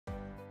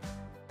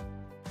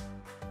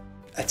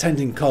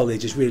attending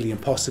college is really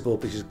impossible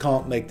because you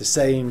can't make the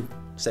same,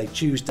 say,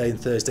 Tuesday and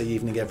Thursday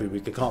evening every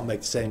week. You can't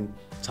make the same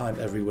time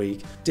every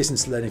week.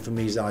 Distance learning for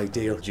me is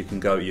ideal. You can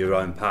go at your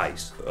own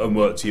pace and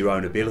work to your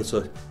own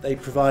ability. They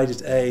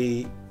provided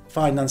a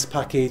finance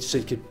package so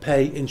you could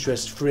pay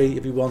interest free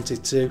if you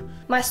wanted to.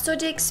 My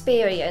study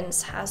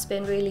experience has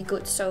been really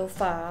good so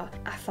far.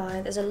 I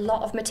find there's a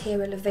lot of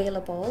material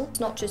available. It's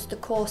not just the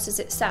courses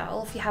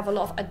itself, you have a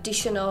lot of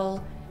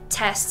additional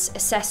tests,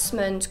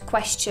 assessment,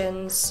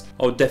 questions.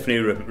 I would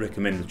definitely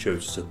recommend the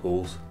tutor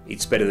support.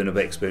 It's better than I've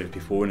experienced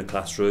before in a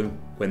classroom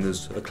when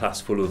there's a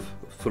class full of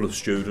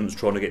students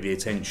trying to get the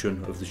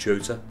attention of the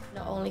tutor.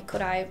 Not only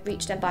could I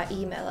reach them by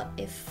email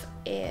if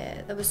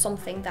there was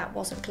something that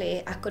wasn't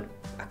clear, I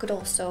could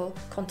also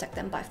contact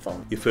them by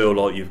phone. You feel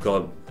like you've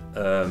got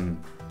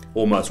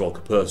almost like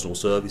a personal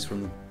service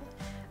from them.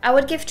 I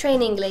would give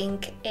Training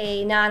Link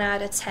a 9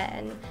 out of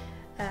 10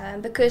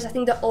 because I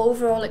think the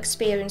overall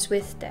experience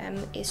with them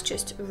is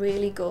just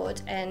really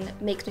good and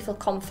makes me feel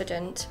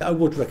confident. I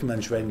would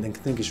recommend Training Link.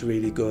 I think it's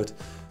really good.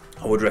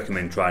 I would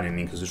recommend Training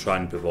Link as a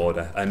training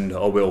provider, and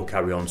I will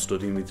carry on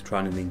studying with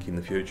Training Link in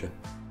the future.